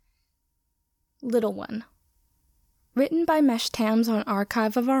Little One. Written by Mesh Tams on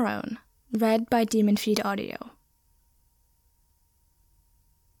Archive of Our Own. Read by Demon Feed Audio.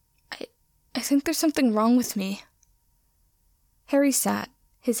 I think there's something wrong with me. Harry sat,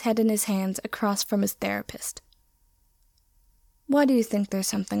 his head in his hands, across from his therapist. Why do you think there's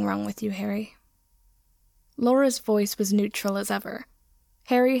something wrong with you, Harry? Laura's voice was neutral as ever.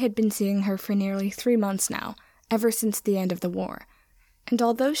 Harry had been seeing her for nearly 3 months now, ever since the end of the war. And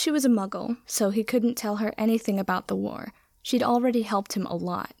although she was a muggle, so he couldn't tell her anything about the war, she'd already helped him a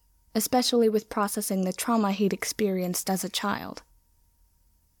lot, especially with processing the trauma he'd experienced as a child.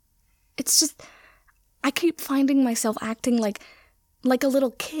 It's just, I keep finding myself acting like a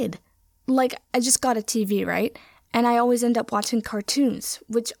little kid. Like, I just got a TV, right? And I always end up watching cartoons,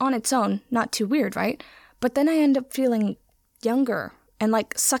 which on its own, not too weird, right? But then I end up feeling younger and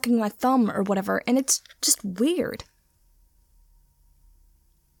like sucking my thumb or whatever, and it's just weird.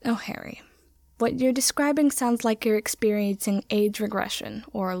 Oh, Harry, what you're describing sounds like you're experiencing age regression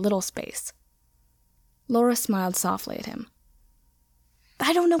or little space. Laura smiled softly at him.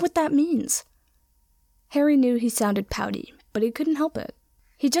 I don't know what that means. Harry knew he sounded pouty, but he couldn't help it.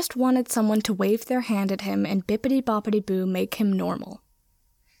 He just wanted someone to wave their hand at him and bippity-boppity-boo make him normal.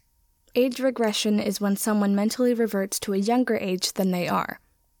 Age regression is when someone mentally reverts to a younger age than they are.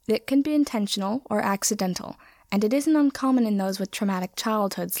 It can be intentional or accidental, and it isn't uncommon in those with traumatic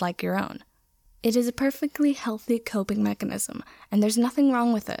childhoods like your own. It is a perfectly healthy coping mechanism, and there's nothing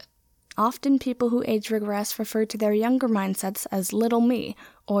wrong with it. Often people who age regress refer to their younger mindsets as little me,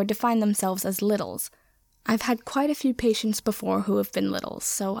 or define themselves as littles. I've had quite a few patients before who have been littles,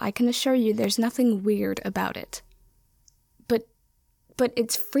 so I can assure you there's nothing weird about it. But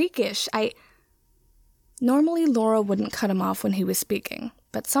it's freakish. Normally Laura wouldn't cut him off when he was speaking,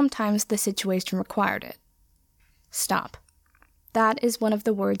 but sometimes the situation required it. Stop. That is one of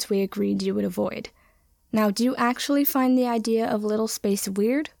the words we agreed you would avoid. Now, do you actually find the idea of little space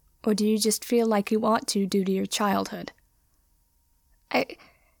weird, or do you just feel like you ought to due to your childhood?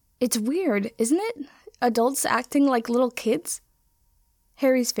 It's weird, isn't it? Adults acting like little kids?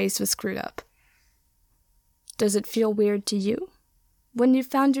 Harry's face was screwed up. Does it feel weird to you? When you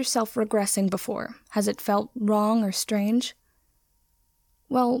found yourself regressing before, has it felt wrong or strange?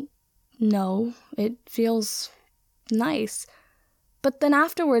 Well, no, it feels nice. But then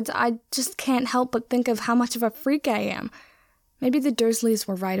afterwards, I just can't help but think of how much of a freak I am. Maybe the Dursleys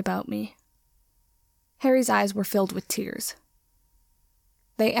were right about me. Harry's eyes were filled with tears.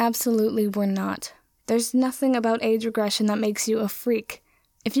 They absolutely were not. There's nothing about age regression that makes you a freak.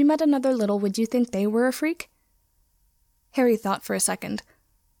 If you met another little, would you think they were a freak? Harry thought for a second.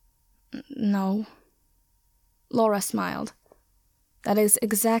 No. Laura smiled. That is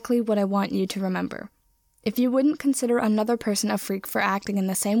exactly what I want you to remember. If you wouldn't consider another person a freak for acting in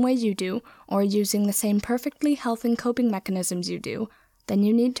the same way you do, or using the same perfectly healthy coping mechanisms you do, then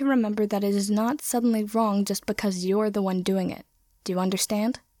you need to remember that it is not suddenly wrong just because you're the one doing it. Do you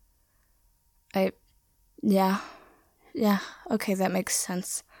understand? Yeah, okay, that makes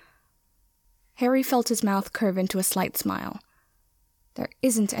sense. Harry felt his mouth curve into a slight smile. There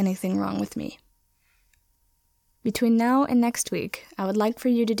isn't anything wrong with me. Between now and next week, I would like for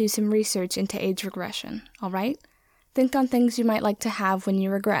you to do some research into age regression, all right? Think on things you might like to have when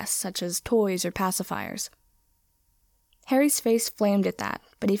you regress, such as toys or pacifiers. Harry's face flamed at that,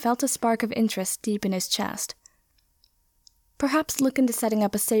 but he felt a spark of interest deep in his chest. Perhaps look into setting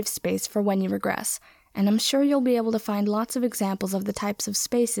up a safe space for when you regress, and I'm sure you'll be able to find lots of examples of the types of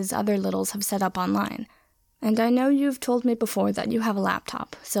spaces other littles have set up online. And I know you've told me before that you have a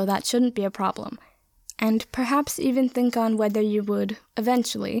laptop, so that shouldn't be a problem. And perhaps even think on whether you would,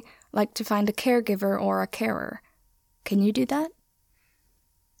 eventually, like to find a caregiver or a carer. Can you do that?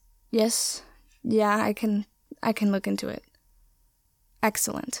 Yes. Yeah, I can look into it.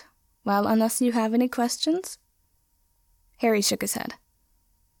 Excellent. Well, unless you have any questions? Harry shook his head.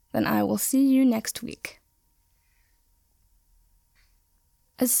 Then I will see you next week.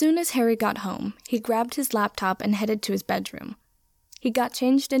 As soon as Harry got home, he grabbed his laptop and headed to his bedroom. He got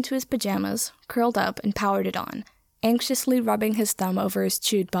changed into his pajamas, curled up, and powered it on, anxiously rubbing his thumb over his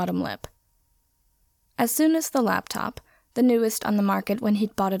chewed bottom lip. As soon as the laptop, the newest on the market when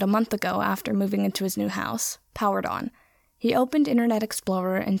he'd bought it a month ago after moving into his new house, powered on, he opened Internet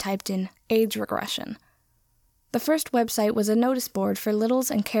Explorer and typed in age regression. The first website was a notice board for littles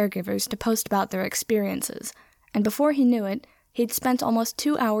and caregivers to post about their experiences, and before he knew it, he'd spent almost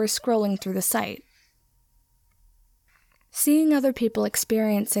 2 hours scrolling through the site. Seeing other people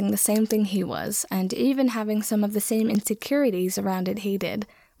experiencing the same thing he was, and even having some of the same insecurities around it he did,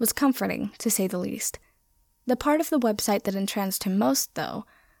 was comforting, to say the least. The part of the website that entranced him most, though,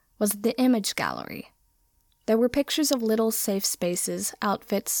 was the image gallery. There were pictures of little safe spaces,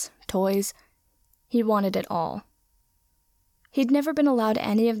 outfits, toys. He wanted it all. He'd never been allowed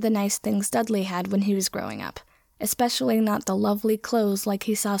any of the nice things Dudley had when he was growing up, especially not the lovely clothes like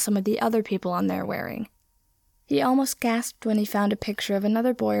he saw some of the other people on there wearing. He almost gasped when he found a picture of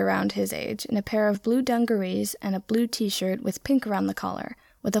another boy around his age in a pair of blue dungarees and a blue t-shirt with pink around the collar,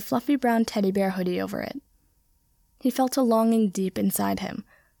 with a fluffy brown teddy bear hoodie over it. He felt a longing deep inside him.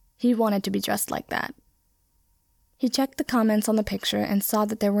 He wanted to be dressed like that. He checked the comments on the picture and saw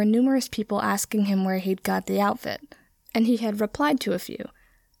that there were numerous people asking him where he'd got the outfit, and he had replied to a few,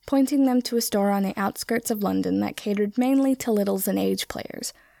 pointing them to a store on the outskirts of London that catered mainly to littles and age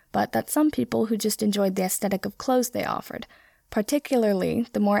players, but that some people who just enjoyed the aesthetic of clothes they offered, particularly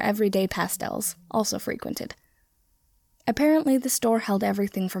the more everyday pastels, also frequented. Apparently, the store held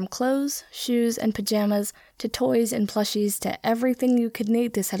everything from clothes, shoes, and pajamas to toys and plushies to everything you could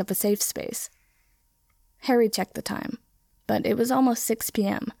need to set up a safe space. Harry checked the time, but it was almost 6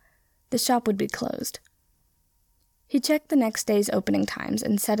 p.m. The shop would be closed. He checked the next day's opening times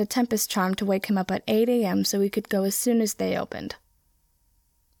and set a Tempest charm to wake him up at 8 a.m. so he could go as soon as they opened.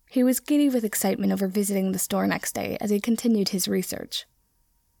 He was giddy with excitement over visiting the store next day as he continued his research.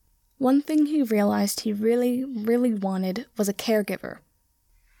 One thing he realized he really, really wanted was a caregiver.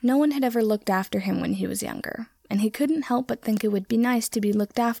 No one had ever looked after him when he was younger, and he couldn't help but think it would be nice to be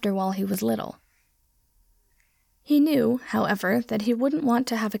looked after while he was little. He knew, however, that he wouldn't want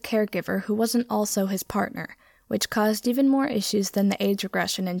to have a caregiver who wasn't also his partner, which caused even more issues than the age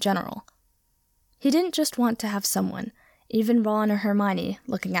regression in general. He didn't just want to have someone, even Ron or Hermione,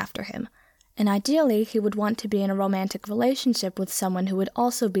 looking after him, and ideally he would want to be in a romantic relationship with someone who would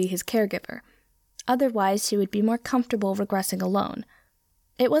also be his caregiver. Otherwise, he would be more comfortable regressing alone.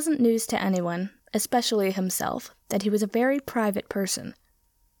 It wasn't news to anyone, especially himself, that he was a very private person.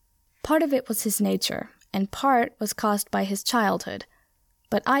 Part of it was his nature, and part was caused by his childhood.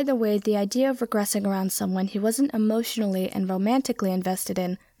 But either way, the idea of regressing around someone he wasn't emotionally and romantically invested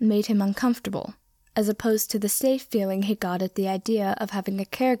in made him uncomfortable, as opposed to the safe feeling he got at the idea of having a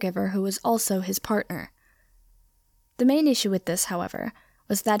caregiver who was also his partner. The main issue with this, however,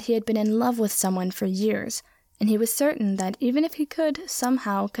 was that he had been in love with someone for years, and he was certain that even if he could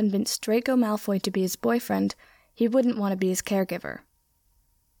somehow convince Draco Malfoy to be his boyfriend, he wouldn't want to be his caregiver.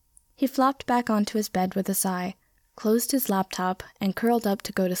 He flopped back onto his bed with a sigh, closed his laptop, and curled up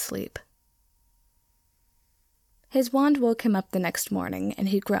to go to sleep. His wand woke him up the next morning, and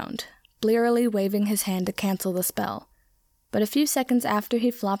he groaned, blearily waving his hand to cancel the spell. But a few seconds after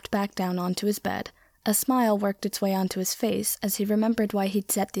he flopped back down onto his bed, a smile worked its way onto his face as he remembered why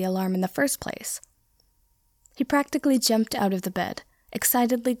he'd set the alarm in the first place. He practically jumped out of the bed,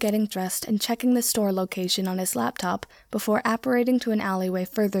 excitedly getting dressed and checking the store location on his laptop before apparating to an alleyway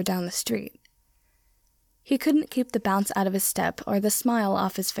further down the street. He couldn't keep the bounce out of his step or the smile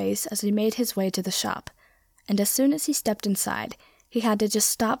off his face as he made his way to the shop, and as soon as he stepped inside, he had to just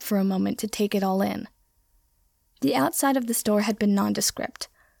stop for a moment to take it all in. The outside of the store had been nondescript,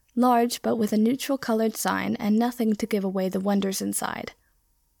 large but with a neutral-colored sign and nothing to give away the wonders inside.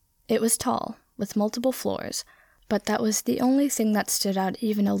 It was tall, with multiple floors, but that was the only thing that stood out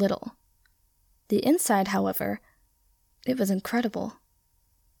even a little. The inside, however, it was incredible.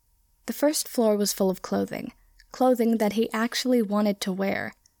 The first floor was full of clothing that he actually wanted to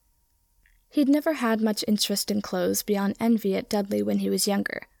wear. He'd never had much interest in clothes beyond envy at Dudley when he was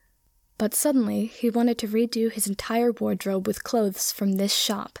younger, but suddenly he wanted to redo his entire wardrobe with clothes from this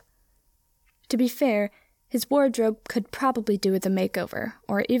shop. To be fair, his wardrobe could probably do with a makeover,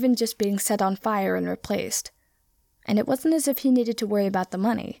 or even just being set on fire and replaced. And it wasn't as if he needed to worry about the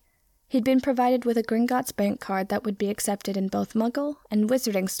money. He'd been provided with a Gringotts bank card that would be accepted in both Muggle and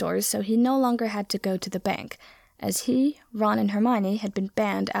Wizarding stores, so he no longer had to go to the bank, as he, Ron, and Hermione had been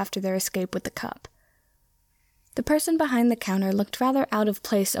banned after their escape with the cup. The person behind the counter looked rather out of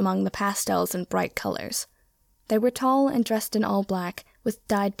place among the pastels and bright colors. They were tall and dressed in all black, with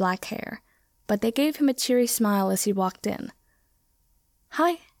dyed black hair, but they gave him a cheery smile as he walked in.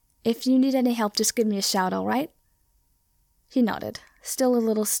 "Hi, if you need any help, just give me a shout, all right?" He nodded, still a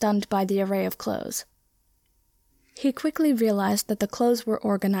little stunned by the array of clothes. He quickly realized that the clothes were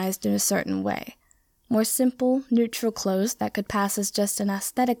organized in a certain way. More simple, neutral clothes that could pass as just an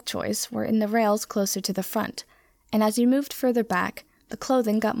aesthetic choice were in the rails closer to the front, and as he moved further back, the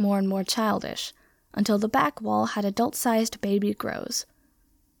clothing got more and more childish, until the back wall had adult-sized baby grows.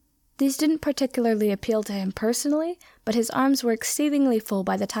 These didn't particularly appeal to him personally, but his arms were exceedingly full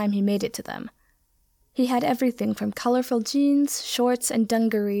by the time he made it to them. He had everything from colorful jeans, shorts, and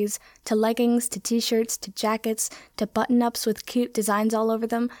dungarees, to leggings, to t-shirts, to jackets, to button-ups with cute designs all over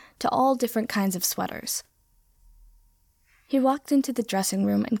them, to all different kinds of sweaters. He walked into the dressing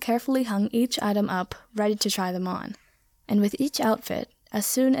room and carefully hung each item up, ready to try them on. And with each outfit, as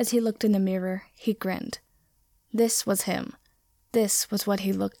soon as he looked in the mirror, he grinned. This was him. This was what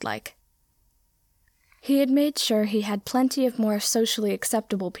he looked like. He had made sure he had plenty of more socially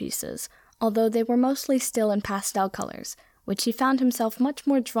acceptable pieces, although they were mostly still in pastel colors, which he found himself much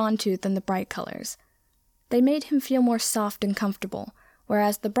more drawn to than the bright colors. They made him feel more soft and comfortable,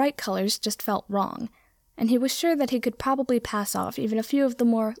 whereas the bright colors just felt wrong, and he was sure that he could probably pass off even a few of the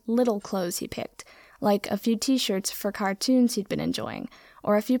more little clothes he picked, like a few t-shirts for cartoons he'd been enjoying,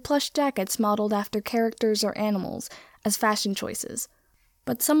 or a few plush jackets modeled after characters or animals, as fashion choices.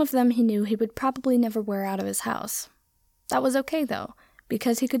 But some of them he knew he would probably never wear out of his house. That was okay, though,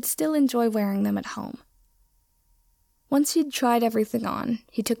 because he could still enjoy wearing them at home. Once he'd tried everything on,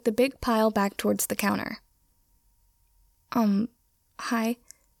 he took the big pile back towards the counter. Hi,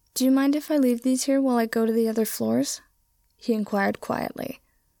 do you mind if I leave these here while I go to the other floors? He inquired quietly.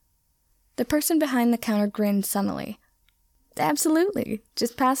 The person behind the counter grinned sunnily. Absolutely,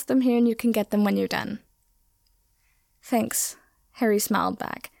 just pass them here and you can get them when you're done. Thanks, Harry smiled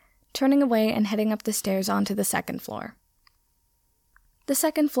back, turning away and heading up the stairs onto the second floor. The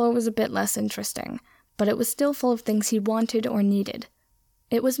second floor was a bit less interesting, but it was still full of things he wanted or needed.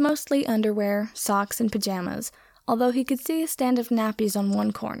 It was mostly underwear, socks, and pajamas, although he could see a stand of nappies on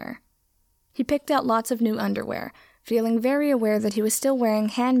one corner. He picked out lots of new underwear, feeling very aware that he was still wearing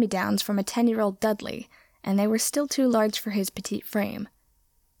hand-me-downs from a 10-year-old Dudley, and they were still too large for his petite frame.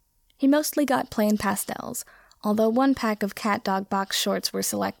 He mostly got plain pastels, although one pack of cat-dog box shorts were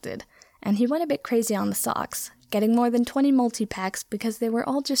selected, and he went a bit crazy on the socks, getting more than 20 multi-packs because they were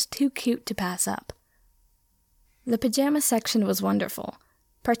all just too cute to pass up. The pajama section was wonderful,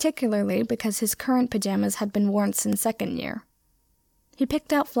 particularly because his current pajamas had been worn since second year. He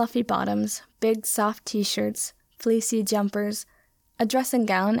picked out fluffy bottoms, big soft t-shirts, fleecy jumpers, a dressing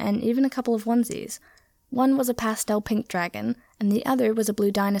gown, and even a couple of onesies. One was a pastel pink dragon, and the other was a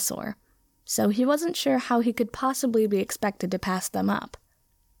blue dinosaur, so he wasn't sure how he could possibly be expected to pass them up.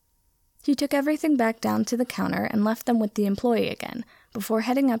 He took everything back down to the counter and left them with the employee again, before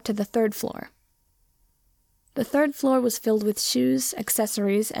heading up to the third floor. The third floor was filled with shoes,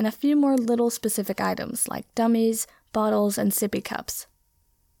 accessories, and a few more little specific items like dummies, bottles, and sippy cups.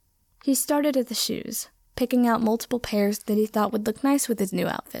 He started at the shoes, picking out multiple pairs that he thought would look nice with his new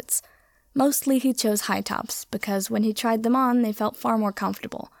outfits. Mostly he chose high tops, because when he tried them on, they felt far more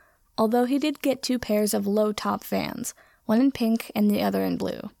comfortable, although he did get 2 pairs of low-top Vans, one in pink and the other in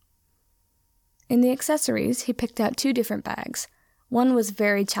blue. In the accessories, he picked out 2 different bags. One was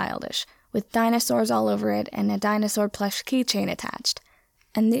very childish, with dinosaurs all over it and a dinosaur plush keychain attached,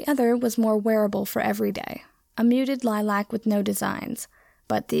 and the other was more wearable for every day, a muted lilac with no designs,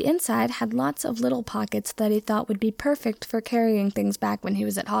 but the inside had lots of little pockets that he thought would be perfect for carrying things back when he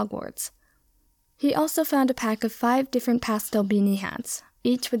was at Hogwarts. He also found a pack of 5 different pastel beanie hats,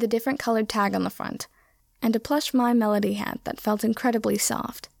 each with a different colored tag on the front, and a plush My Melody hat that felt incredibly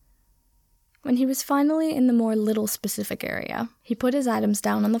soft. When he was finally in the more little specific area, he put his items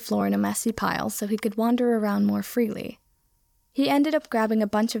down on the floor in a messy pile so he could wander around more freely. He ended up grabbing a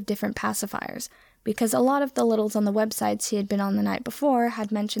bunch of different pacifiers, because a lot of the littles on the websites he had been on the night before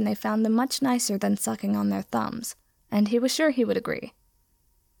had mentioned they found them much nicer than sucking on their thumbs, and he was sure he would agree.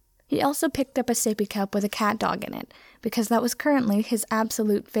 He also picked up a sippy cup with a cat dog in it, because that was currently his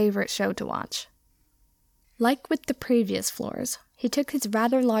absolute favorite show to watch. Like with the previous floors, he took his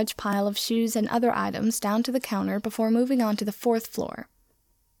rather large pile of shoes and other items down to the counter before moving on to the 4th floor.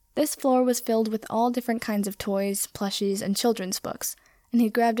 This floor was filled with all different kinds of toys, plushies, and children's books, and he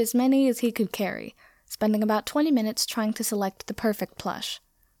grabbed as many as he could carry, spending about 20 minutes trying to select the perfect plush.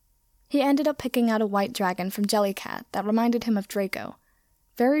 He ended up picking out a white dragon from Jellycat that reminded him of Draco,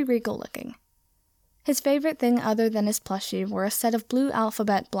 very regal looking. His favorite thing other than his plushie were a set of blue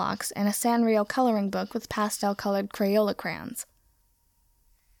alphabet blocks and a Sanrio coloring book with pastel-colored Crayola crayons.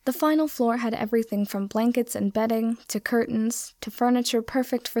 The final floor had everything from blankets and bedding, to curtains, to furniture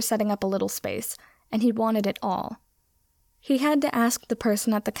perfect for setting up a little space, and he wanted it all. He had to ask the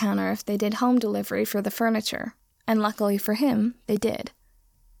person at the counter if they did home delivery for the furniture, and luckily for him, they did.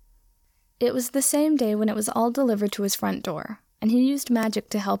 It was the same day when it was all delivered to his front door, and he used magic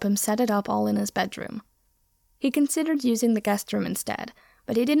to help him set it up all in his bedroom. He considered using the guest room instead,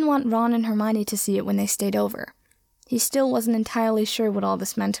 but he didn't want Ron and Hermione to see it when they stayed over. He still wasn't entirely sure what all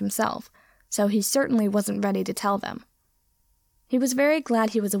this meant himself, so he certainly wasn't ready to tell them. He was very glad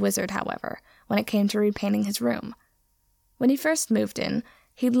he was a wizard, however, when it came to repainting his room. When he first moved in,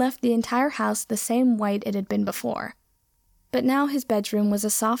 he'd left the entire house the same white it had been before. But now his bedroom was a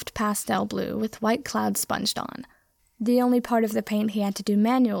soft pastel blue with white clouds sponged on. The only part of the paint he had to do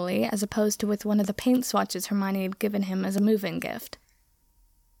manually, as opposed to with one of the paint swatches Hermione had given him as a move-in gift.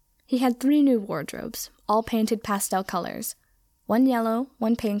 He had 3 new wardrobes, all painted pastel colors. 1 yellow,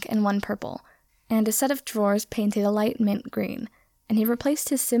 1 pink, and 1 purple, and a set of drawers painted a light mint green, and he replaced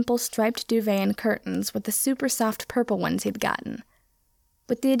his simple striped duvet and curtains with the super soft purple ones he'd gotten.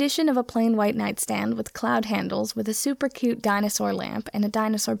 With the addition of a plain white nightstand with cloud handles with a super cute dinosaur lamp and a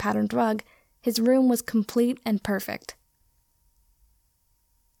dinosaur-patterned rug, his room was complete and perfect.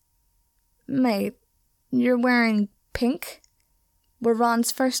 "Mate, you're wearing pink?" were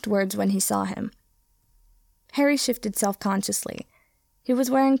Ron's first words when he saw him. Harry shifted self-consciously. He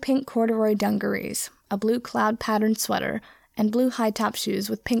was wearing pink corduroy dungarees, a blue cloud-patterned sweater, and blue high-top shoes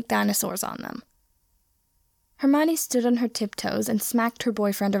with pink dinosaurs on them. Hermione stood on her tiptoes and smacked her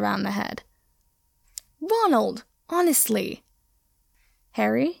boyfriend around the head. "Ronald! Honestly!"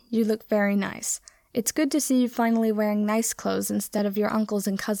 "Harry, you look very nice. It's good to see you finally wearing nice clothes instead of your uncles'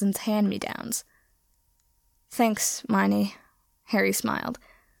 and cousins' hand-me-downs." "Thanks, Miney," Harry smiled.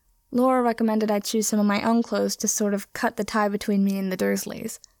 "Laura recommended I choose some of my own clothes to sort of cut the tie between me and the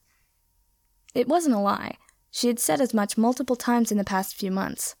Dursleys." It wasn't a lie. She had said as much multiple times in the past few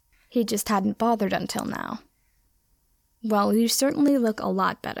months. He just hadn't bothered until now. "Well, you certainly look a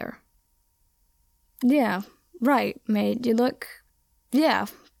lot better." "Yeah, right, mate, you look... Yeah,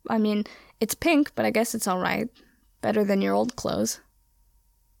 I mean, it's pink, but I guess it's all right. Better than your old clothes."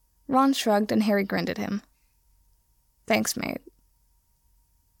 Ron shrugged and Harry grinned at him. "Thanks, mate."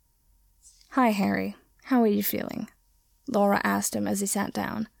 "Hi, Harry. How are you feeling?" Laura asked him as he sat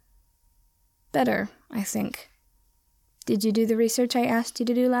down. "Better, I think. Did you do the research I asked you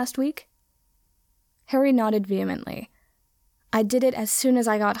to do last week?" Harry nodded vehemently. "I did it as soon as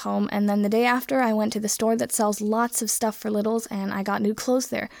I got home, and then the day after I went to the store that sells lots of stuff for littles, and I got new clothes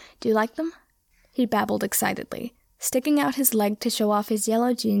there. Do you like them?" He babbled excitedly, sticking out his leg to show off his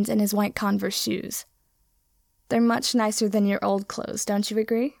yellow jeans and his white Converse shoes. "They're much nicer than your old clothes, don't you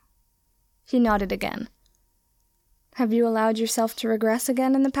agree?" He nodded again. "Have you allowed yourself to regress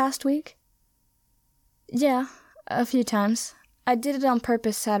again in the past week?" "Yeah, a few times. I did it on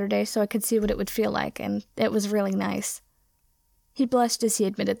purpose Saturday so I could see what it would feel like, and it was really nice." He blushed as he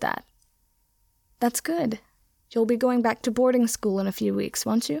admitted that. "That's good. You'll be going back to boarding school in a few weeks,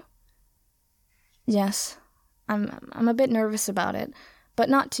 won't you?" "Yes. I'm a bit nervous about it, but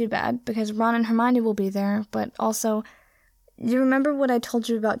not too bad, because Ron and Hermione will be there, but also... You remember what I told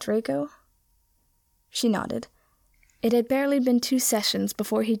you about Draco?" She nodded. It had barely been 2 sessions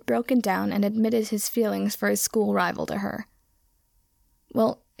before he'd broken down and admitted his feelings for his school rival to her.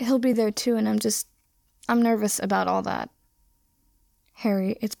 "Well, he'll be there too, and I'm nervous about all that."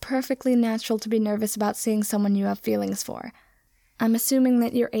 "Harry, it's perfectly natural to be nervous about seeing someone you have feelings for. I'm assuming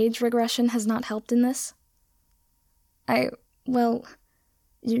that your age regression has not helped in this?" Well,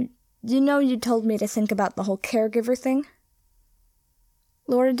 you know you told me to think about the whole caregiver thing?"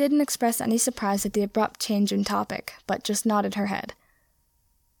 Laura didn't express any surprise at the abrupt change in topic, but just nodded her head.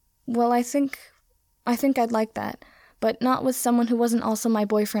 "Well, I think I'd like that, but not with someone who wasn't also my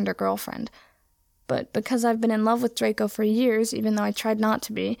boyfriend or girlfriend. But because I've been in love with Draco for years, even though I tried not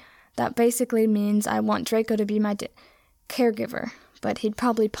to be, that basically means I want Draco to be my caregiver, but he'd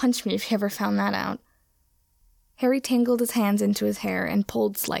probably punch me if he ever found that out." Harry tangled his hands into his hair and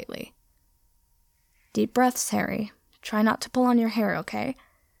pulled slightly. "Deep breaths, Harry. Try not to pull on your hair, okay?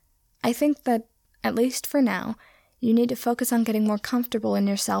 I think that, at least for now, you need to focus on getting more comfortable in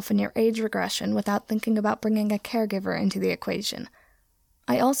yourself and your age regression without thinking about bringing a caregiver into the equation.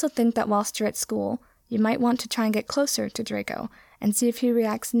 I also think that whilst you're at school, you might want to try and get closer to Draco and see if he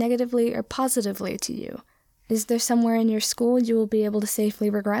reacts negatively or positively to you. Is there somewhere in your school you will be able to safely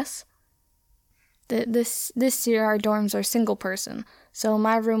regress?" This year our dorms are single-person, so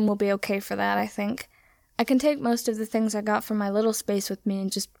my room will be okay for that, I think. I can take most of the things I got from my little space with me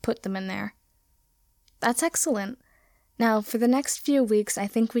and just put them in there." "That's excellent. Now, for the next few weeks, I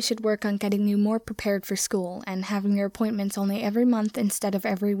think we should work on getting you more prepared for school and having your appointments only every month instead of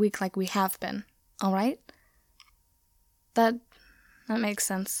every week like we have been. All right?" That makes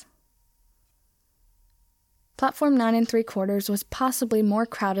sense. Platform 9 3/4 was possibly more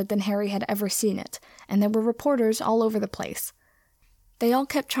crowded than Harry had ever seen it, and there were reporters all over the place. They all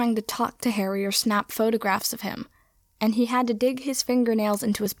kept trying to talk to Harry or snap photographs of him, and he had to dig his fingernails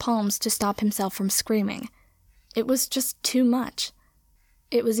into his palms to stop himself from screaming. It was just too much.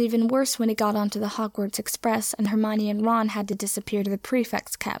 It was even worse when he got onto the Hogwarts Express and Hermione and Ron had to disappear to the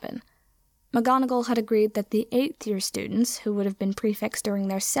prefect's cabin. McGonagall had agreed that the 8th-year students, who would have been prefects during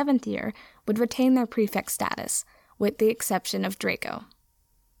their 7th year, would retain their prefect status, with the exception of Draco.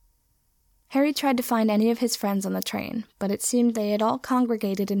 Harry tried to find any of his friends on the train, but it seemed they had all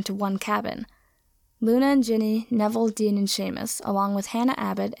congregated into one cabin. Luna and Ginny, Neville, Dean, and Seamus, along with Hannah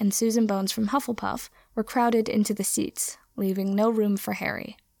Abbott and Susan Bones from Hufflepuff, were crowded into the seats, leaving no room for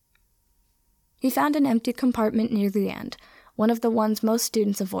Harry. He found an empty compartment near the end, one of the ones most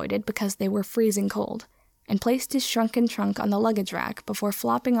students avoided because they were freezing cold, and placed his shrunken trunk on the luggage rack before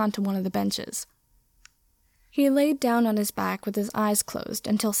flopping onto one of the benches. He laid down on his back with his eyes closed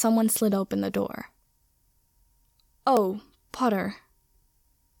until someone slid open the door. "Oh, Potter."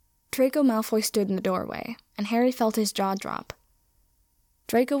 Draco Malfoy stood in the doorway, and Harry felt his jaw drop.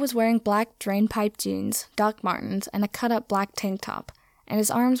 Draco was wearing black drain-pipe jeans, Doc Martens, and a cut-up black tank top, and his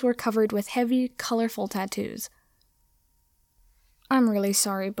arms were covered with heavy, colorful tattoos. "I'm really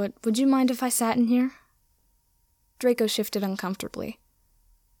sorry, but would you mind if I sat in here?" Draco shifted uncomfortably.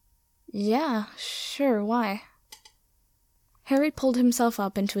 "Yeah, sure, why?" Harry pulled himself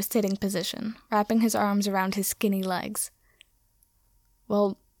up into a sitting position, wrapping his arms around his skinny legs.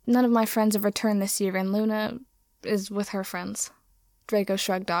 "Well, none of my friends have returned this year, and Luna is with her friends." Draco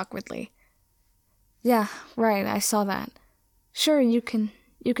shrugged awkwardly. "Yeah, right, I saw that. Sure, you can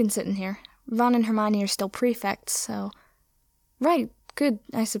sit in here. Ron and Hermione are still prefects, so..." "Right, good,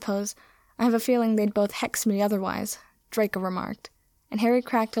 I suppose. I have a feeling they'd both hex me otherwise," Draco remarked, and Harry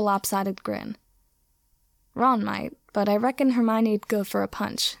cracked a lopsided grin. "Ron might, but I reckon Hermione'd go for a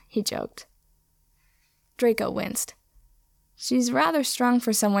punch," he joked. Draco winced. "She's rather strong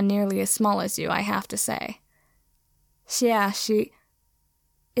for someone nearly as small as you, I have to say." "Yeah, she..."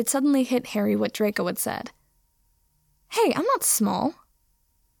 It suddenly hit Harry what Draco had said. "Hey, I'm not small."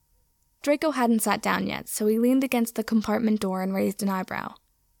 Draco hadn't sat down yet, so he leaned against the compartment door and raised an eyebrow.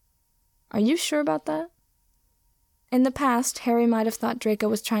 "Are you sure about that?" In the past, Harry might have thought Draco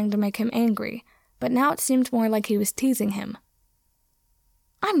was trying to make him angry, but now it seemed more like he was teasing him.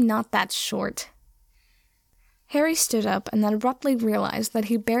 "I'm not that short." Harry stood up and then abruptly realized that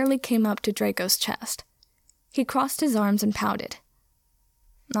he barely came up to Draco's chest. He crossed his arms and pouted.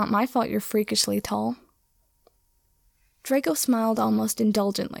 "Not my fault you're freakishly tall." Draco smiled almost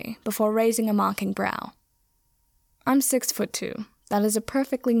indulgently before raising a mocking brow. "I'm 6'2". That is a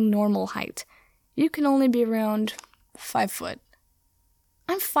perfectly normal height. You can only be around 5 foot.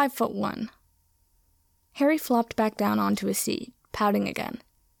 I'm 5'1". Harry flopped back down onto his seat, pouting again.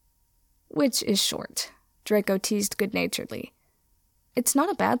 "Which is short," Draco teased good-naturedly. "It's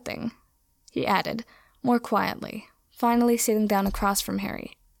not a bad thing," he added, more quietly, finally sitting down across from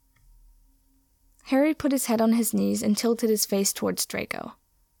Harry. Harry put his head on his knees and tilted his face towards Draco.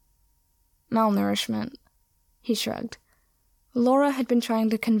 "Malnourishment," he shrugged. Laura had been trying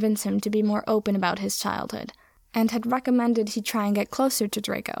to convince him to be more open about his childhood, and had recommended he try and get closer to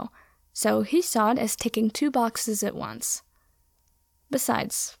Draco, so he saw it as ticking 2 boxes at once.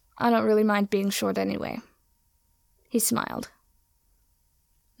 "Besides, I don't really mind being short anyway." He smiled.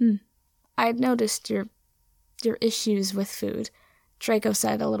 "I had noticed your issues with food," Draco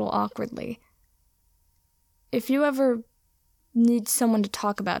said a little awkwardly. "If you ever need someone to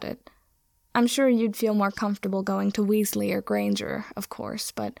talk about it, I'm sure you'd feel more comfortable going to Weasley or Granger, of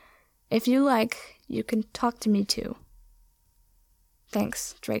course, but if you like, you can talk to me too."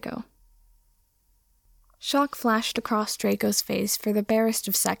 "Thanks, Draco." Shock flashed across Draco's face for the barest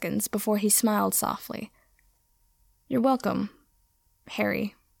of seconds before he smiled softly. "You're welcome,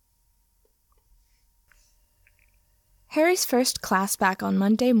 Harry." Harry's first class back on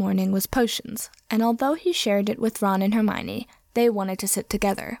Monday morning was potions, and although he shared it with Ron and Hermione, they wanted to sit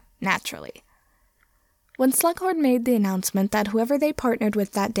together, naturally. When Slughorn made the announcement that whoever they partnered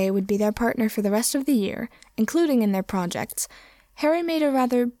with that day would be their partner for the rest of the year, including in their projects, Harry made a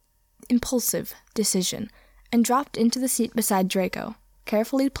rather impulsive decision and dropped into the seat beside Draco,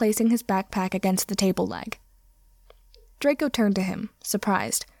 carefully placing his backpack against the table leg. Draco turned to him,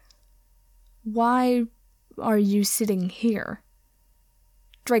 surprised. "Why are you sitting here?"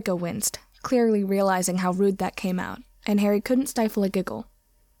 Draco winced, clearly realizing how rude that came out, and Harry couldn't stifle a giggle.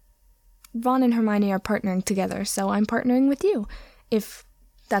 "Ron and Hermione are partnering together, so I'm partnering with you, if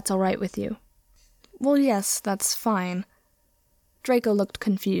that's all right with you." "Well, yes, that's fine." Draco looked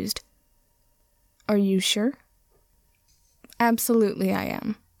confused. "Are you sure?" "Absolutely I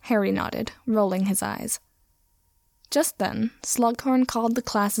am," Harry nodded, rolling his eyes. Just then, Slughorn called the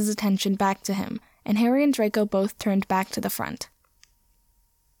class's attention back to him, and Harry and Draco both turned back to the front.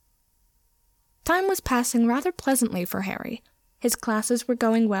 Time was passing rather pleasantly for Harry. His classes were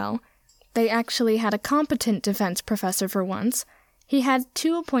going well. They actually had a competent defense professor for once. He had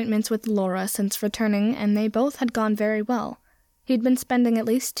 2 appointments with Laura since returning, and they both had gone very well. He'd been spending at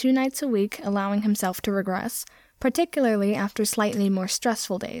least 2 nights a week allowing himself to regress, particularly after slightly more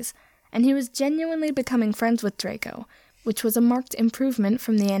stressful days, and he was genuinely becoming friends with Draco, which was a marked improvement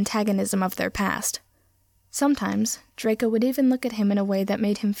from the antagonism of their past. Sometimes, Draco would even look at him in a way that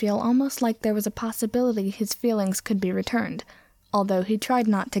made him feel almost like there was a possibility his feelings could be returned, although he tried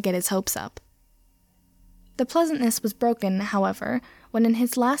not to get his hopes up. The pleasantness was broken, however, when in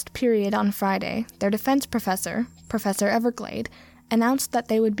his last period on Friday, their defense professor, Professor Everglade, announced that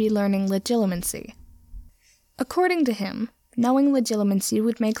they would be learning legilimency. According to him, knowing legilimency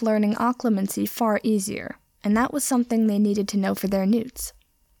would make learning occlumency far easier, and that was something they needed to know for their newts.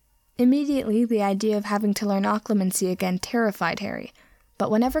 Immediately, the idea of having to learn occlumency again terrified Harry, but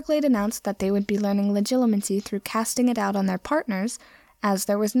when Everglade announced that they would be learning legilimency through casting it out on their partners, as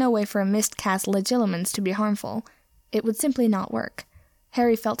there was no way for a miscast legilimens to be harmful, it would simply not work.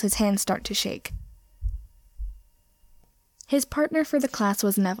 Harry felt his hands start to shake. His partner for the class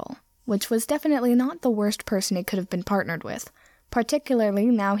was Neville, which was definitely not the worst person he could have been partnered with, particularly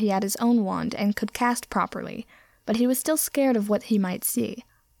now he had his own wand and could cast properly, but he was still scared of what he might see.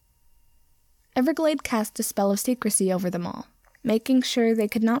 Everglade cast a spell of secrecy over them all, making sure they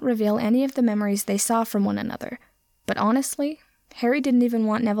could not reveal any of the memories they saw from one another, but honestly, Harry didn't even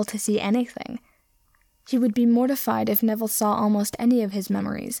want Neville to see anything. He would be mortified if Neville saw almost any of his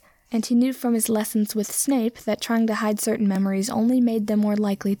memories, and he knew from his lessons with Snape that trying to hide certain memories only made them more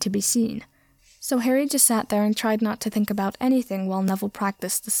likely to be seen. So Harry just sat there and tried not to think about anything while Neville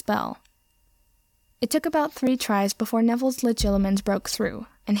practiced the spell. It took about 3 tries before Neville's legilimens broke through,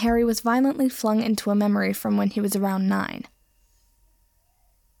 and Harry was violently flung into a memory from when he was around 9.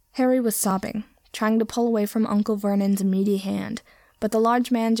 Harry was sobbing, trying to pull away from Uncle Vernon's meaty hand, but the large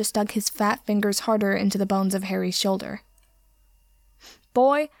man just dug his fat fingers harder into the bones of Harry's shoulder.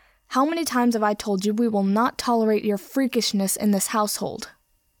 "Boy, how many times have I told you we will not tolerate your freakishness in this household?"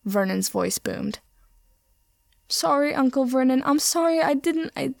 Vernon's voice boomed. "Sorry, Uncle Vernon, I'm sorry, I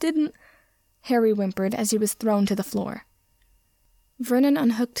didn't," Harry whimpered as he was thrown to the floor. Vernon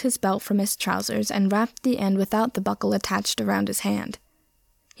unhooked his belt from his trousers and wrapped the end without the buckle attached around his hand.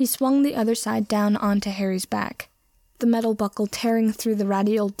 He swung the other side down onto Harry's back, the metal buckle tearing through the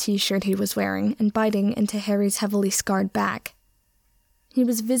ratty old t-shirt he was wearing and biting into Harry's heavily scarred back. He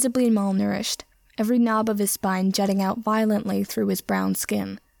was visibly malnourished, every knob of his spine jutting out violently through his brown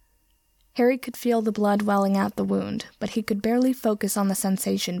skin. Harry could feel the blood welling out the wound, but he could barely focus on the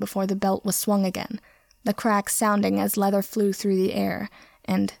sensation before the belt was swung again, the cracks sounding as leather flew through the air,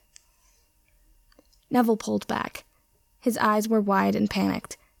 and... Neville pulled back. His eyes were wide and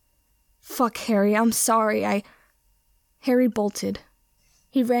panicked. "Fuck, Harry, I'm sorry, Harry bolted.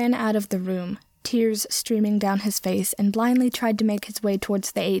 He ran out of the room, tears streaming down his face, and blindly tried to make his way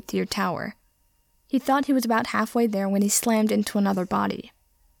towards the 8th-year tower. He thought he was about halfway there when he slammed into another body.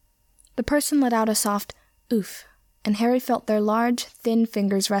 The person let out a soft oof, and Harry felt their large, thin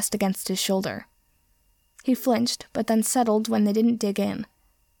fingers rest against his shoulder. He flinched, but then settled when they didn't dig in.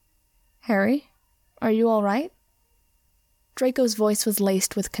 "Harry, are you all right?" Draco's voice was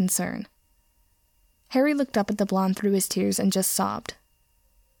laced with concern. Harry looked up at the blonde through his tears and just sobbed.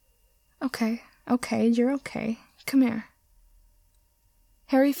 Okay, you're okay. Come here."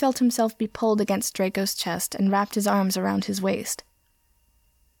 Harry felt himself be pulled against Draco's chest and wrapped his arms around his waist.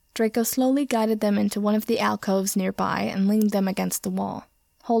 Draco slowly guided them into one of the alcoves nearby and leaned them against the wall,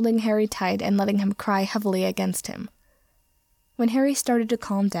 holding Harry tight and letting him cry heavily against him. When Harry started to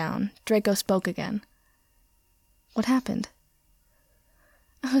calm down, Draco spoke again. "What happened?"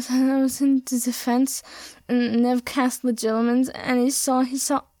 I was in defense, and Nev cast legilimens, and he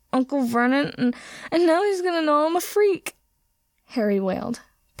saw Uncle Vernon, and now he's gonna know I'm a freak," Harry wailed,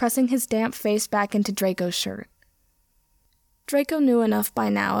 pressing his damp face back into Draco's shirt. Draco knew enough by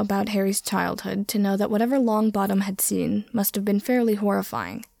now about Harry's childhood to know that whatever Longbottom had seen must have been fairly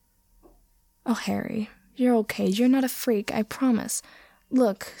horrifying. "Oh, Harry, you're okay. You're not a freak, I promise.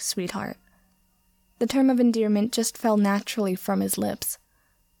 Look, sweetheart." The term of endearment just fell naturally from his lips.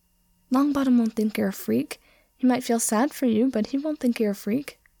 "Longbottom won't think you're a freak. He might feel sad for you, but he won't think you're a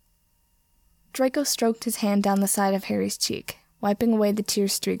freak." Draco stroked his hand down the side of Harry's cheek, wiping away the tear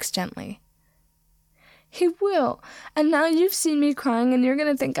streaks gently. "He will, and now you've seen me crying and you're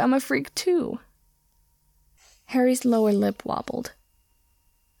gonna think I'm a freak too." Harry's lower lip wobbled.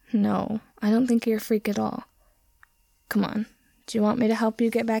 "No, I don't think you're a freak at all. Come on, do you want me to help you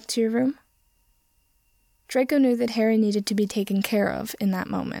get back to your room?" Draco knew that Harry needed to be taken care of in that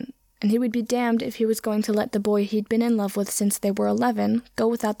moment, and he would be damned if he was going to let the boy he'd been in love with since they were 11 go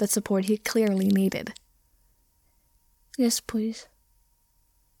without the support he clearly needed. "Yes, please,"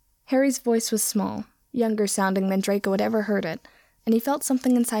 Harry's voice was small, younger sounding than Draco had ever heard it, and he felt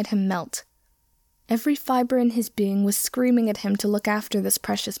something inside him melt. Every fiber in his being was screaming at him to look after this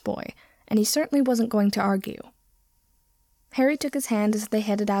precious boy, and he certainly wasn't going to argue. Harry took his hand as they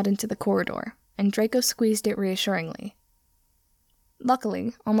headed out into the corridor, and Draco squeezed it reassuringly.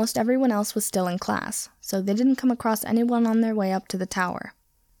 Luckily, almost everyone else was still in class, so they didn't come across anyone on their way up to the tower.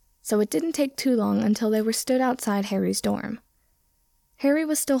 So it didn't take too long until they were stood outside Harry's dorm. Harry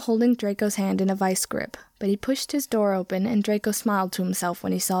was still holding Draco's hand in a vice grip, but he pushed his door open and Draco smiled to himself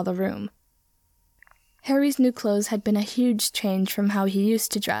when he saw the room. Harry's new clothes had been a huge change from how he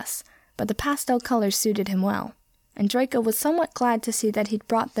used to dress, but the pastel colors suited him well, and Draco was somewhat glad to see that he'd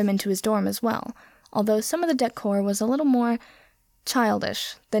brought them into his dorm as well, although some of the decor was a little more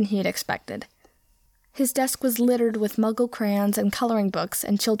childish than he had expected. His desk was littered with Muggle crayons and coloring books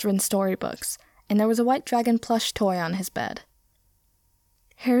and children's storybooks, and there was a white dragon plush toy on his bed.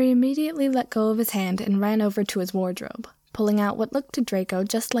 Harry immediately let go of his hand and ran over to his wardrobe, pulling out what looked to Draco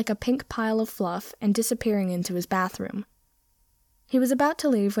just like a pink pile of fluff and disappearing into his bathroom. He was about to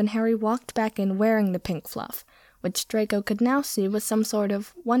leave when Harry walked back in wearing the pink fluff, which Draco could now see was some sort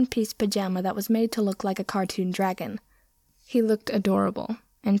of one-piece pajama that was made to look like a cartoon dragon. He looked adorable,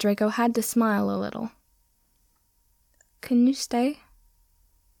 and Draco had to smile a little. "Can you stay?"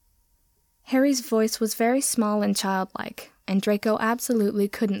 Harry's voice was very small and childlike, and Draco absolutely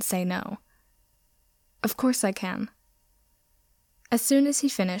couldn't say no. "Of course I can." As soon as he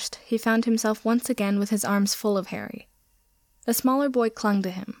finished, he found himself once again with his arms full of Harry. The smaller boy clung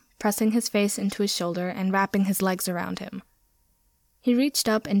to him, pressing his face into his shoulder and wrapping his legs around him. He reached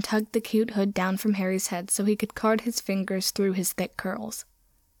up and tugged the cute hood down from Harry's head so he could card his fingers through his thick curls.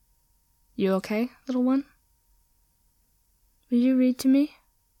 "You okay, little one?" "Will you read to me?"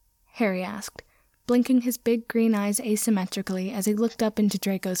 Harry asked, blinking his big green eyes asymmetrically as he looked up into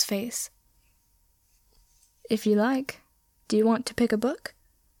Draco's face. "If you like. Do you want to pick a book?"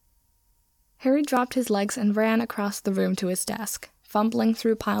 Harry dropped his legs and ran across the room to his desk, fumbling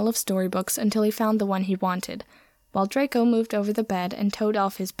through a pile of storybooks until he found the one he wanted, while Draco moved over the bed and toed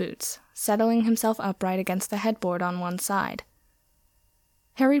off his boots, settling himself upright against the headboard on one side.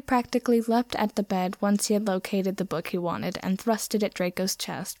 Harry practically leapt at the bed once he had located the book he wanted and thrust it at Draco's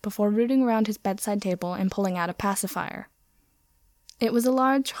chest before rooting around his bedside table and pulling out a pacifier. It was a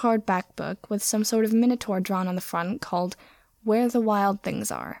large, hardback book with some sort of minotaur drawn on the front called Where the Wild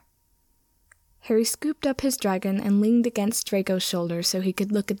Things Are. Harry scooped up his dragon and leaned against Draco's shoulder so he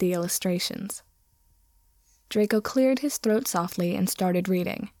could look at the illustrations. Draco cleared his throat softly and started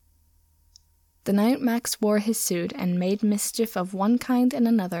reading. The night Max wore his suit and made mischief of one kind and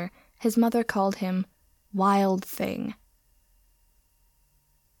another, his mother called him Wild Thing.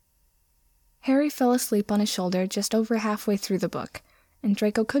 Harry fell asleep on his shoulder just over halfway through the book, and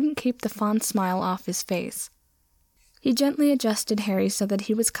Draco couldn't keep the fond smile off his face. He gently adjusted Harry so that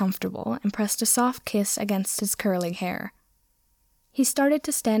he was comfortable and pressed a soft kiss against his curly hair. He started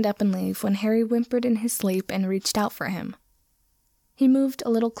to stand up and leave when Harry whimpered in his sleep and reached out for him. He moved a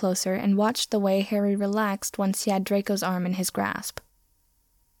little closer and watched the way Harry relaxed once he had Draco's arm in his grasp.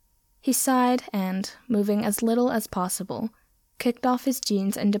 He sighed and, moving as little as possible, kicked off his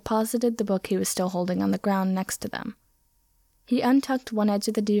jeans and deposited the book he was still holding on the ground next to them. He untucked one edge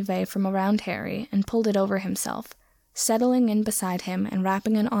of the duvet from around Harry and pulled it over himself, settling in beside him and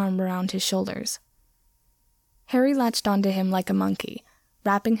wrapping an arm around his shoulders. Harry latched onto him like a monkey,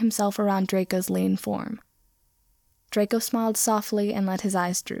 wrapping himself around Draco's lean form. Draco smiled softly and let his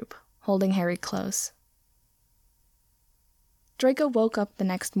eyes droop, holding Harry close. Draco woke up the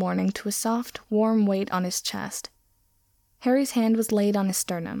next morning to a soft, warm weight on his chest. Harry's hand was laid on his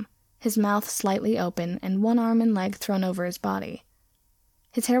sternum, his mouth slightly open and one arm and leg thrown over his body.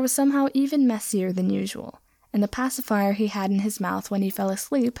 His hair was somehow even messier than usual, and the pacifier he had in his mouth when he fell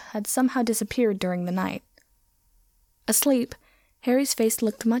asleep had somehow disappeared during the night. Asleep, Harry's face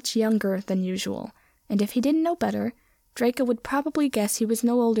looked much younger than usual, and if he didn't know better, Draco would probably guess he was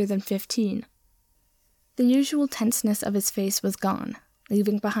no older than 15. The usual tenseness of his face was gone,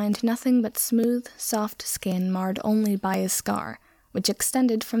 leaving behind nothing but smooth, soft skin marred only by his scar, which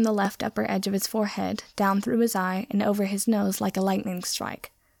extended from the left upper edge of his forehead down through his eye and over his nose like a lightning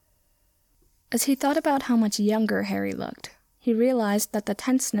strike. As he thought about how much younger Harry looked, he realized that the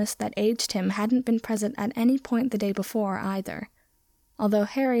tenseness that aged him hadn't been present at any point the day before either, although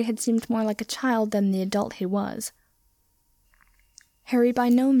Harry had seemed more like a child than the adult he was. Harry by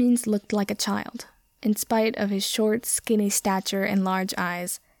no means looked like a child. In spite of his short, skinny stature and large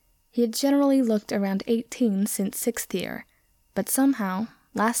eyes, he had generally looked around 18 since 6th year, but somehow,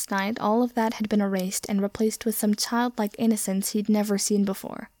 last night all of that had been erased and replaced with some childlike innocence he'd never seen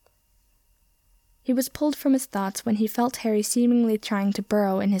before. He was pulled from his thoughts when he felt Harry seemingly trying to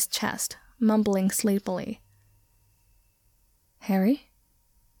burrow in his chest, mumbling sleepily. "Harry?"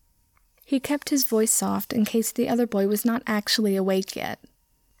 He kept his voice soft in case the other boy was not actually awake yet.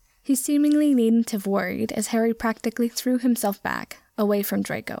 He seemingly needn't have worried as Harry practically threw himself back, away from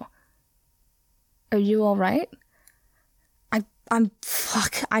Draco. "Are you all right?"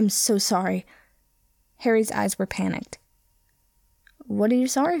 I'm so sorry." Harry's eyes were panicked. "What are you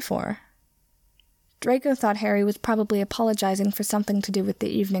sorry for?" Draco thought Harry was probably apologizing for something to do with the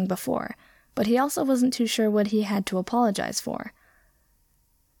evening before, but he also wasn't too sure what he had to apologize for.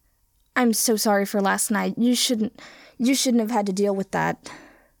 "I'm so sorry for last night. You shouldn't have had to deal with that."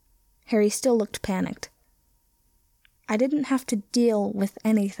 Harry still looked panicked. "I didn't have to deal with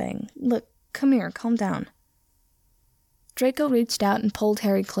anything. Look, come here, calm down." Draco reached out and pulled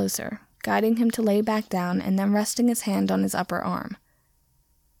Harry closer, guiding him to lay back down and then resting his hand on his upper arm.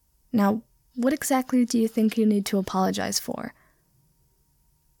 "Now, what exactly do you think you need to apologize for?"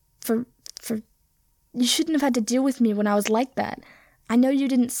 For you shouldn't have had to deal with me when I was like that. I know you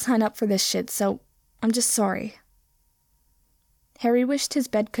didn't sign up for this shit, so I'm just sorry." Harry wished his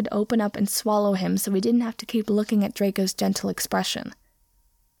bed could open up and swallow him so he didn't have to keep looking at Draco's gentle expression.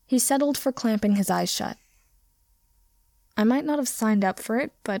 He settled for clamping his eyes shut. "I might not have signed up for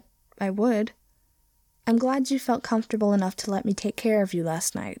it, but I would. I'm glad you felt comfortable enough to let me take care of you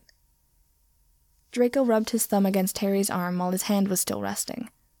last night." Draco rubbed his thumb against Harry's arm while his hand was still resting.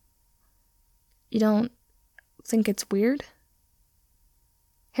 "You don't think it's weird?"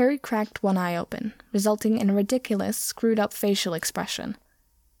 Harry cracked one eye open, resulting in a ridiculous, screwed-up facial expression.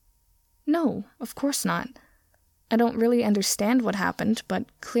 "No, of course not. I don't really understand what happened, but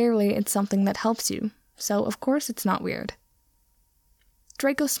clearly it's something that helps you, so of course it's not weird."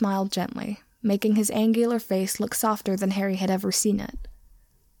 Draco smiled gently, making his angular face look softer than Harry had ever seen it.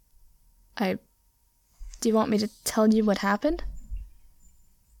 Do you want me to tell you what happened?"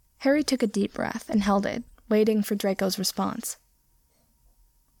 Harry took a deep breath and held it, waiting for Draco's response.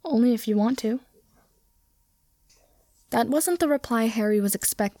 "Only if you want to." That wasn't the reply Harry was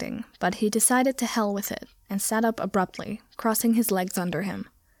expecting, but he decided to hell with it and sat up abruptly, crossing his legs under him.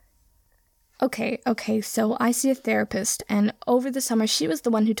 Okay, so I see a therapist, and over the summer she was the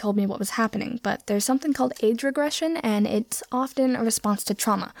one who told me what was happening, but there's something called age regression, and it's often a response to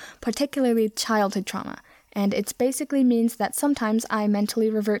trauma, particularly childhood trauma, and it basically means that sometimes I mentally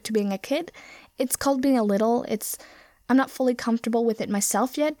revert to being a kid. It's called being a little. I'm not fully comfortable with it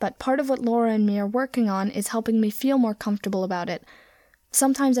myself yet, but part of what Laura and me are working on is helping me feel more comfortable about it.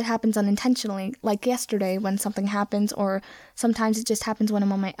 Sometimes it happens unintentionally, like yesterday when something happens, or sometimes it just happens when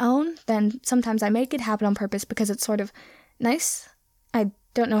I'm on my own. Then sometimes I make it happen on purpose because it's sort of nice. I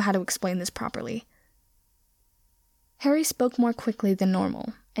don't know how to explain this properly. Harry spoke more quickly than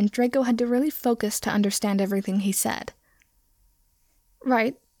normal, and Draco had to really focus to understand everything he said.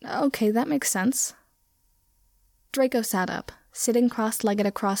 "Right, okay, that makes sense." Draco sat up, sitting cross-legged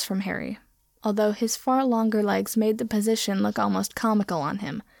across from Harry, although his far longer legs made the position look almost comical on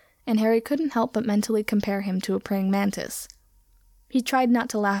him, and Harry couldn't help but mentally compare him to a praying mantis. He tried not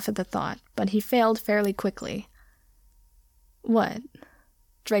to laugh at the thought, but he failed fairly quickly. "What?"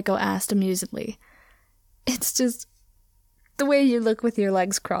 Draco asked amusedly. "It's just the way you look with your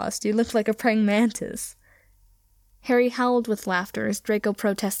legs crossed. You look like a praying mantis." Harry howled with laughter as Draco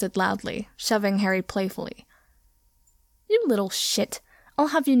protested loudly, shoving Harry playfully. "You little shit. I'll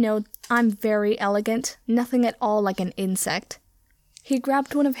have you know I'm very elegant, nothing at all like an insect." He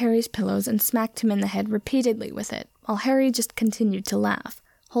grabbed one of Harry's pillows and smacked him in the head repeatedly with it, while Harry just continued to laugh,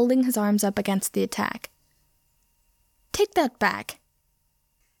 holding his arms up against the attack. "Take that back."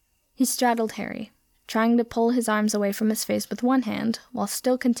 He straddled Harry, trying to pull his arms away from his face with one hand, while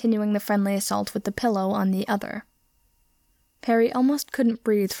still continuing the friendly assault with the pillow on the other. Harry almost couldn't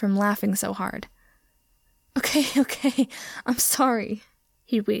breathe from laughing so hard. Okay, I'm sorry,"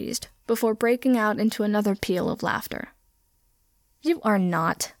 he wheezed, before breaking out into another peal of laughter. "You are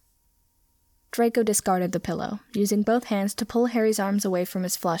not." Draco discarded the pillow, using both hands to pull Harry's arms away from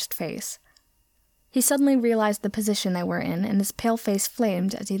his flushed face. He suddenly realized the position they were in, and his pale face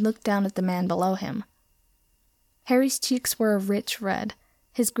flamed as he looked down at the man below him. Harry's cheeks were a rich red,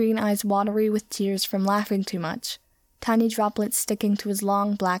 his green eyes watery with tears from laughing too much, tiny droplets sticking to his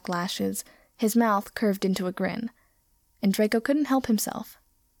long black lashes, his mouth curved into a grin, and Draco couldn't help himself.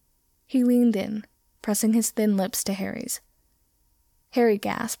 He leaned in, pressing his thin lips to Harry's. Harry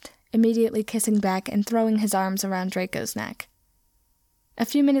gasped, immediately kissing back and throwing his arms around Draco's neck. A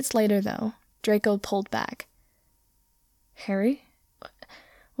few minutes later, though, Draco pulled back. "Harry?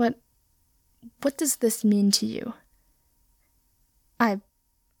 What does this mean to you?"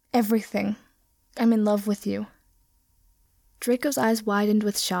 Everything," I'm in love with you. Draco's eyes widened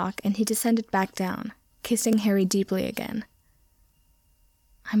with shock, and he descended back down, kissing Harry deeply again.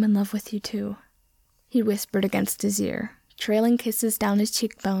 I'm in love with you too, he whispered against his ear, trailing kisses down his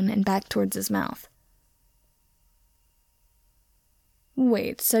cheekbone and back towards his mouth.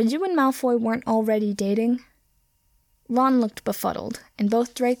 Wait, so you and Malfoy weren't already dating? Ron looked befuddled, and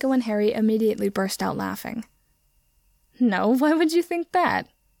both Draco and Harry immediately burst out laughing. No, why would you think that?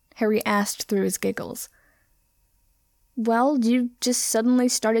 Harry asked through his giggles. Well, you just suddenly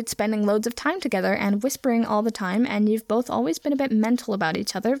started spending loads of time together and whispering all the time, and you've both always been a bit mental about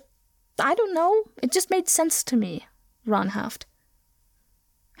each other. I don't know, it just made sense to me, Ron huffed.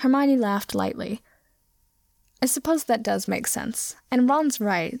 Hermione laughed lightly. I suppose that does make sense, and Ron's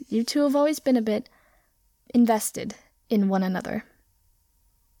right. You two have always been a bit invested in one another.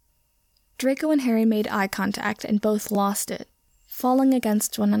 Draco and Harry made eye contact and both lost it, falling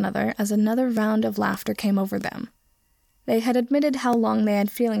against one another as another round of laughter came over them. They had admitted how long they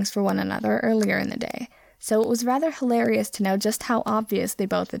had feelings for one another earlier in the day, so it was rather hilarious to know just how obvious they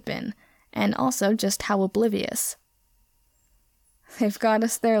both had been, and also just how oblivious. They've got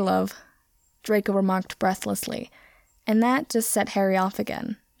us there, love, Draco remarked breathlessly, and that just set Harry off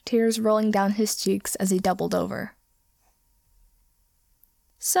again, tears rolling down his cheeks as he doubled over.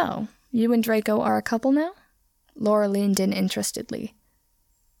 So, you and Draco are a couple now? Laura leaned in interestedly.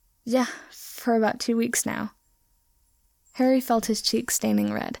 Yeah, for about 2 weeks now. Harry felt his cheeks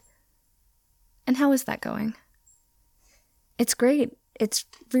staining red. And how is that going? It's great. It's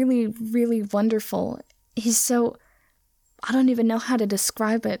really, really wonderful. He's so... I don't even know how to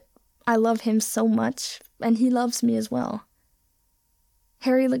describe it. I love him so much, and he loves me as well.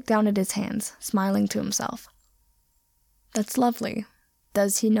 Harry looked down at his hands, smiling to himself. That's lovely.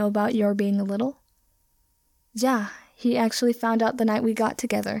 Does he know about your being a little? Yeah, he actually found out the night we got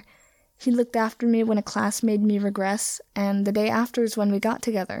together. He looked after me when a class made me regress, and the day after is when we got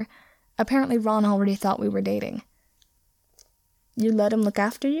together. Apparently Ron already thought we were dating. You let him look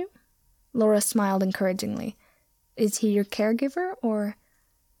after you? Laura smiled encouragingly. Is he your caregiver, or...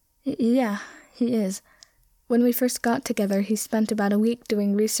 Yeah, he is. When we first got together, he spent about a week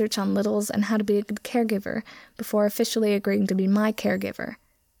doing research on littles and how to be a good caregiver before officially agreeing to be my caregiver.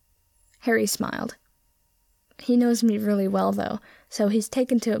 Harry smiled. He knows me really well, though, so he's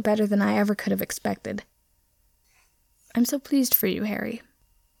taken to it better than I ever could have expected. I'm so pleased for you, Harry.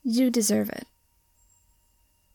 You deserve it.